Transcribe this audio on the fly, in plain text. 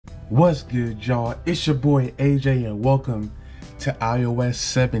What's good, y'all? It's your boy AJ and welcome to iOS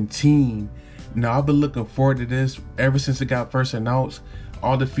 17. Now, I've been looking forward to this ever since it got first announced.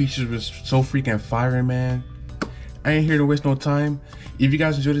 All the features was so freaking fire, man. I ain't here to waste no time. If you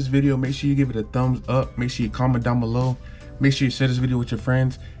guys enjoyed this video, make sure you give it a thumbs up. Make sure you comment down below. Make sure you share this video with your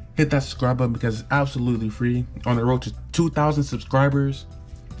friends. Hit that subscribe button because it's absolutely free. On the road to 2,000 subscribers.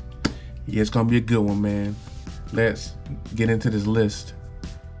 Yeah, it's gonna be a good one, man. Let's get into this list.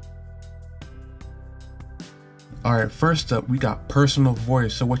 Alright, first up, we got personal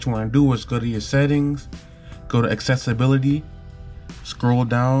voice. So what you want to do is go to your settings, go to accessibility, scroll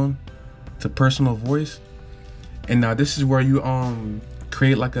down to personal voice. And now this is where you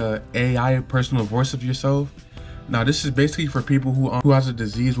create like a AI personal voice of yourself. Now this is basically for people who has a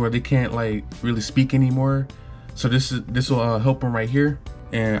disease where they can't like really speak anymore. So this will help them right here.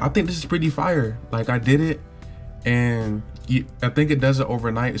 And I think this is pretty fire. Like, I did it and I think it does it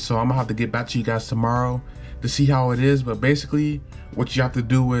overnight. So I'm gonna have to get back to you guys tomorrow to see how it is. But basically what you have to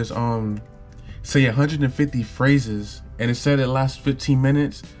do is say 150 phrases, and it said it lasts 15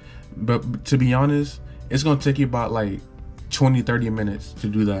 minutes, but to be honest, it's gonna take you about like 20-30 minutes to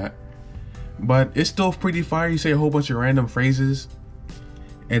do that. But it's still pretty fire. You say a whole bunch of random phrases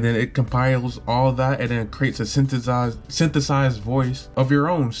and then it compiles all that and then creates a synthesized voice of your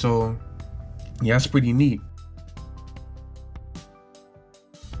own. So yeah, that's pretty neat.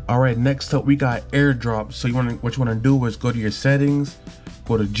 Alright, next up we got airdrop. So what you want to do is go to your settings,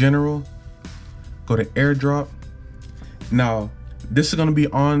 go to general, go to airdrop. Now this is going to be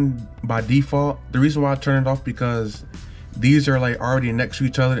on by default. The reason why I turn it off because these are like already next to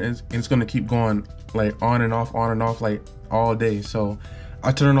each other, and it's going to keep going like on and off like all day. So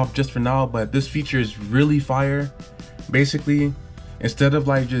I turn it off just for now, but this feature is really fire. Basically, instead of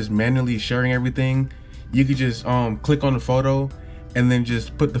like just manually sharing everything, you could just click on the photo and then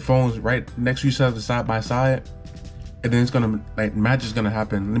just put the phones right next to each other side by side, and then it's gonna like magic's gonna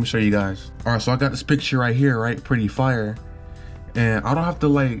happen. Let me show you guys. All right, so I got this picture right here, right? Pretty fire. And I don't have to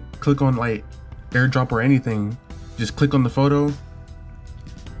like click on like airdrop or anything. Just click on the photo,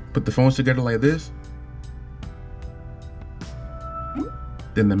 put the phones together like this,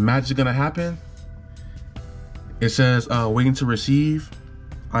 then the magic's gonna happen. It says waiting to receive,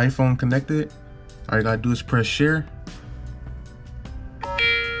 iPhone connected. All you gotta do is press share.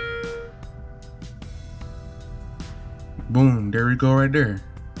 Boom, there we go right there.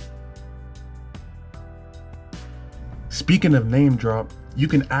 Speaking of name drop, you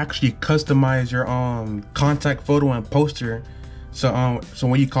can actually customize your contact photo and poster. So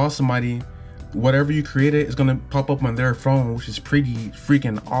when you call somebody, whatever you created is gonna pop up on their phone, which is pretty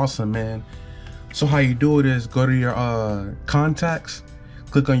freaking awesome, man. So how you do it is go to your contacts,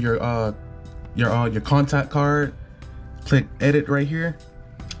 click on your contact card, click edit right here,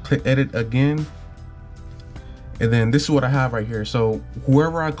 click edit again. And then this is what I have right here. So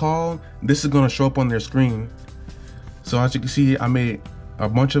whoever I call, this is gonna show up on their screen. So as you can see, I made a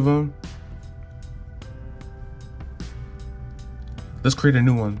bunch of them. Let's create a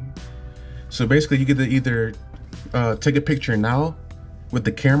new one. So basically you get to either take a picture now with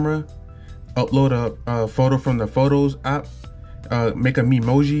the camera, upload a photo from the Photos app, make a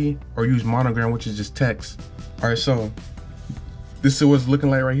memoji, or use monogram, which is just text. All right, so this is what it's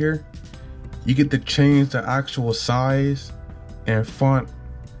looking like right here. You get to change the actual size and font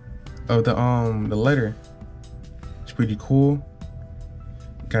of the letter. It's pretty cool.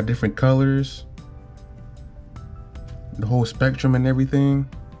 Got different colors, the whole spectrum and everything.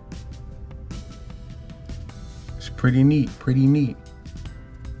 It's pretty neat, pretty neat.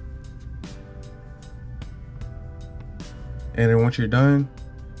 And then once you're done,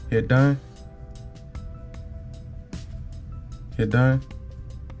 hit done, hit done.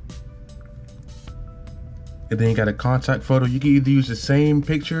 And then you got a contact photo. You can either use the same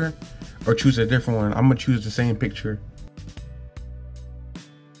picture or choose a different one. I'm gonna choose the same picture.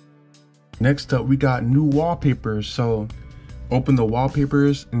 Next up, we got new wallpapers. So open the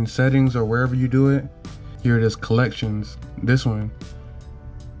wallpapers in settings or wherever you do it. Here it is, collections, this one.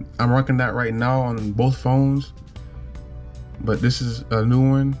 I'm rocking that right now on both phones, but this is a new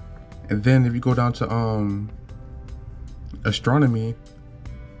one. And then if you go down to astronomy,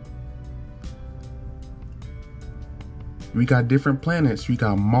 we got different planets. We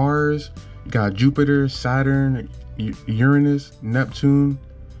got Mars, we got Jupiter, Saturn, Uranus, Neptune,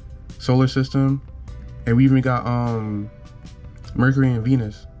 solar system, and we even got Mercury and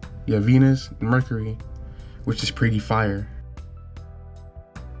Venus. Yeah, Venus and Mercury, which is pretty fire.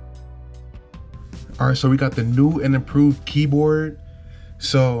 All right, so we got the new and improved keyboard.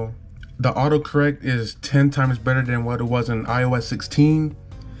 So the autocorrect is 10 times better than what it was in iOS 16.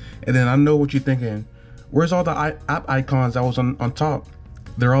 And then I know what you're thinking. Where's all the app icons that was on top?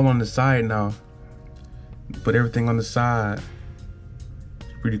 They're all on the side now. Put everything on the side.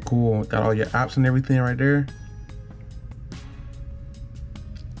 Pretty cool. Got all your apps and everything right there.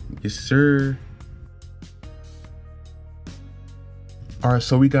 Yes, sir. Alright,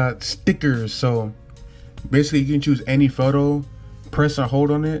 so we got stickers. So basically you can choose any photo, press and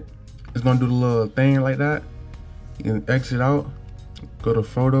hold on it. It's gonna do the little thing like that. You can exit out, go to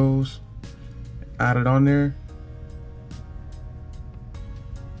photos, add it on there,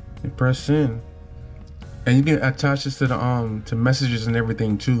 and press send. And you can attach this to the to messages and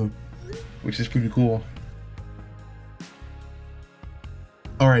everything too, which is pretty cool.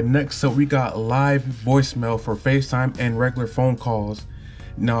 Alright, next up we got live voicemail for FaceTime and regular phone calls.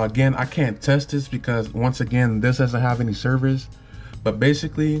 Now again, I can't test this because once again, this doesn't have any servers. But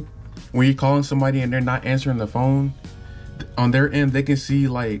basically, when you're calling somebody and they're not answering the phone, on their end they can see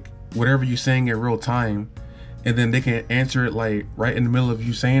like whatever you're saying in real time, and then they can answer it like right in the middle of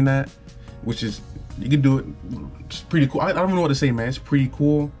you saying that, which is, you can do it. It's pretty cool. I don't know what to say, man. It's pretty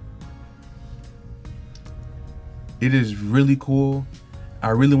cool. It is really cool. I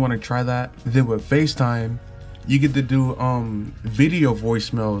really want to try that. Then with FaceTime, you get to do video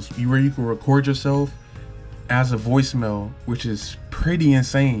voicemails where you can record yourself as a voicemail, which is pretty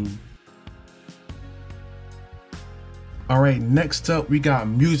insane. Alright, next up we got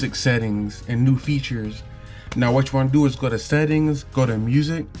music settings and new features. Now what you want to do is go to settings, go to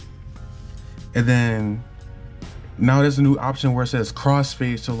music, and then now there's a new option where it says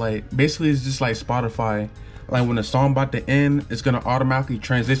crossfade. So like basically it's just like Spotify. Like when the song about to end, it's gonna automatically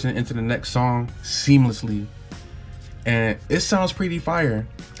transition into the next song seamlessly. And it sounds pretty fire.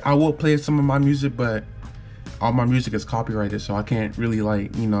 I will play some of my music, but all my music is copyrighted, so I can't really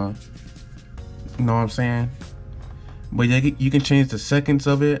like, you know what I'm saying? But yeah, you can change the seconds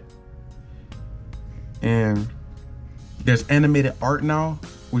of it. And there's animated art now,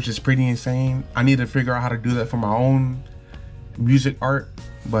 which is pretty insane. I need to figure out how to do that for my own music art,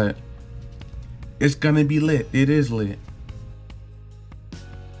 but it's gonna be lit. It is lit.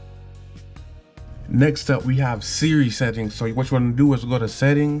 Next up, we have Siri settings. So what you want to do is go to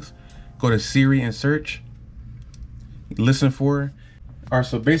settings, go to Siri and search, listen for. Alright,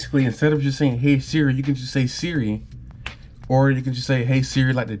 so basically instead of just saying hey Siri, you can just say Siri, or you can just say hey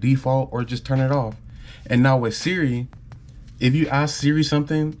Siri like the default, or just turn it off. And now with Siri, if you ask Siri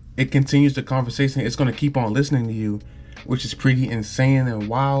something, it continues the conversation. It's gonna keep on listening to you, which is pretty insane and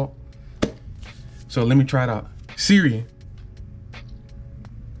wild. So let me try it out. Siri.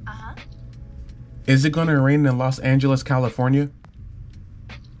 Is it gonna rain in Los Angeles, California?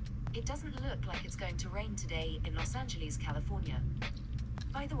 It doesn't look like it's going to rain today in Los Angeles, California.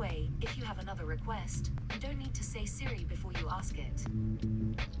 By the way, if you have another request, you don't need to say Siri before you ask it.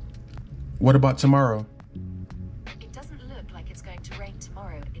 What about tomorrow? It doesn't look like it's going to rain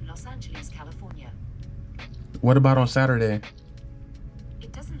tomorrow in Los Angeles, California. What about on Saturday?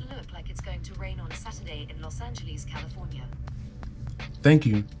 It doesn't look like it's going to rain on Saturday in Los Angeles, California. Thank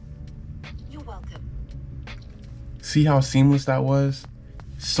you. You're welcome. See how seamless that was?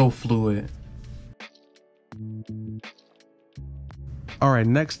 So fluid. Alright,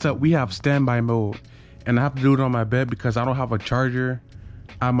 next up we have standby mode. And I have to do it on my bed because I don't have a charger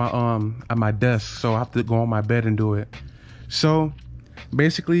at my desk. So I have to go on my bed and do it. So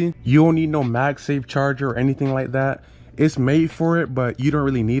basically you don't need no MagSafe charger or anything like that. It's made for it, but you don't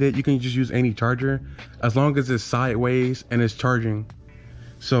really need it. You can just use any charger as long as it's sideways and it's charging.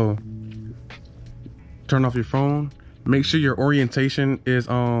 So turn off your phone. Make sure your orientation is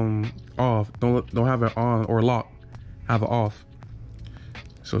off. Don't have it on or locked. Have it off.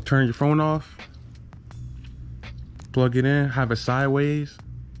 So turn your phone off. Plug it in. Have it sideways.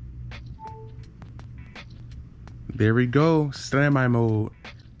 There we go. Standby mode.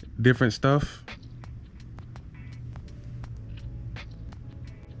 Different stuff.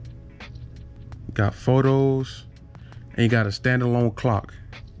 Got photos. And you got a standalone clock.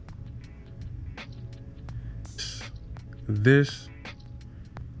 This,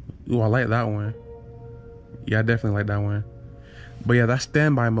 ooh, I like that one. Yeah, I definitely like that one. But yeah, that's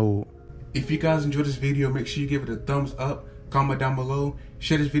standby mode. If you guys enjoyed this video, make sure you give it a thumbs up, comment down below,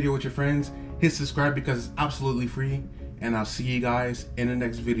 share this video with your friends, hit subscribe because it's absolutely free, and I'll see you guys in the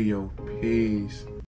next video. Peace.